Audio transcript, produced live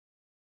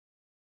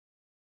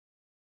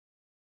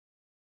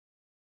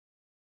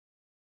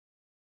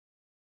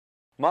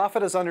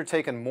Moffitt has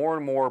undertaken more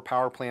and more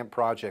power plant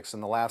projects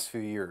in the last few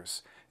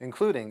years,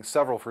 including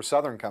several for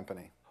Southern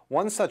Company.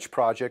 One such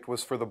project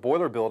was for the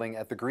boiler building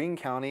at the Greene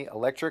County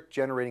Electric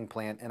Generating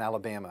Plant in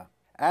Alabama.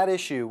 At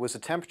issue was a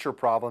temperature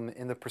problem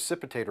in the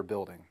precipitator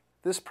building.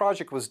 This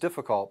project was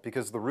difficult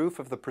because the roof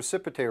of the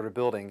precipitator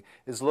building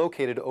is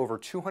located over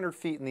 200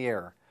 feet in the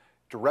air,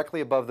 directly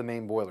above the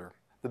main boiler.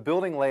 The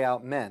building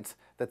layout meant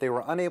that they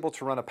were unable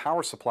to run a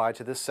power supply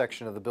to this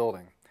section of the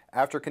building.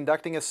 After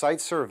conducting a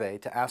site survey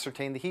to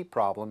ascertain the heat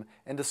problem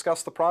and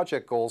discuss the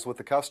project goals with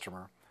the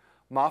customer,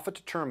 Moffitt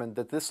determined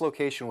that this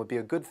location would be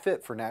a good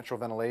fit for natural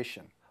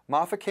ventilation.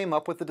 Moffitt came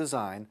up with a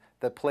design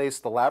that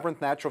placed the Labyrinth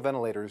natural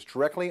ventilators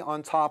directly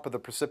on top of the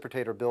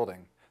precipitator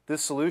building.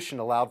 This solution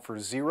allowed for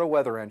zero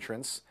weather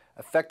entrance,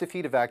 effective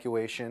heat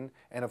evacuation,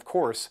 and of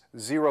course,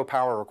 zero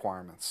power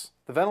requirements.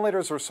 The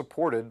ventilators were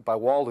supported by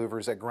wall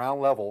louvers at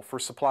ground level for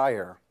supply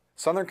air.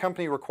 Southern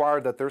Company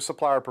required that their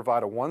supplier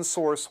provide a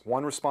one-source,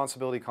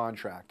 one-responsibility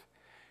contract.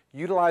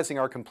 Utilizing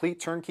our complete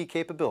turnkey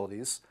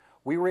capabilities,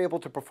 we were able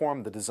to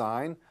perform the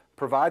design,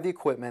 provide the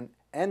equipment,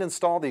 and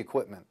install the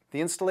equipment.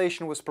 The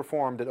installation was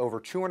performed at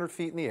over 200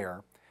 feet in the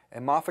air,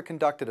 and Moffitt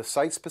conducted a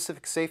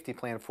site-specific safety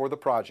plan for the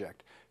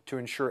project to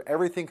ensure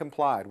everything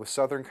complied with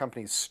Southern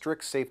Company's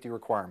strict safety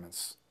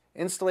requirements.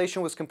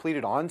 Installation was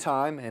completed on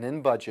time and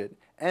in budget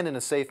and in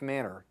a safe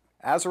manner.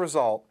 As a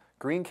result,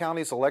 Greene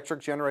County's electric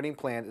generating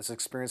plant is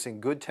experiencing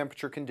good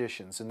temperature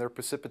conditions in their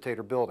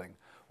precipitator building,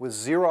 with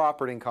zero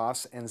operating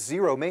costs and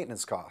zero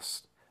maintenance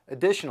costs.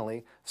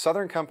 Additionally,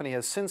 Southern Company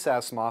has since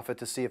asked Moffitt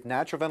to see if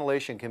natural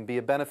ventilation can be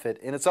a benefit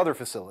in its other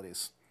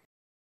facilities.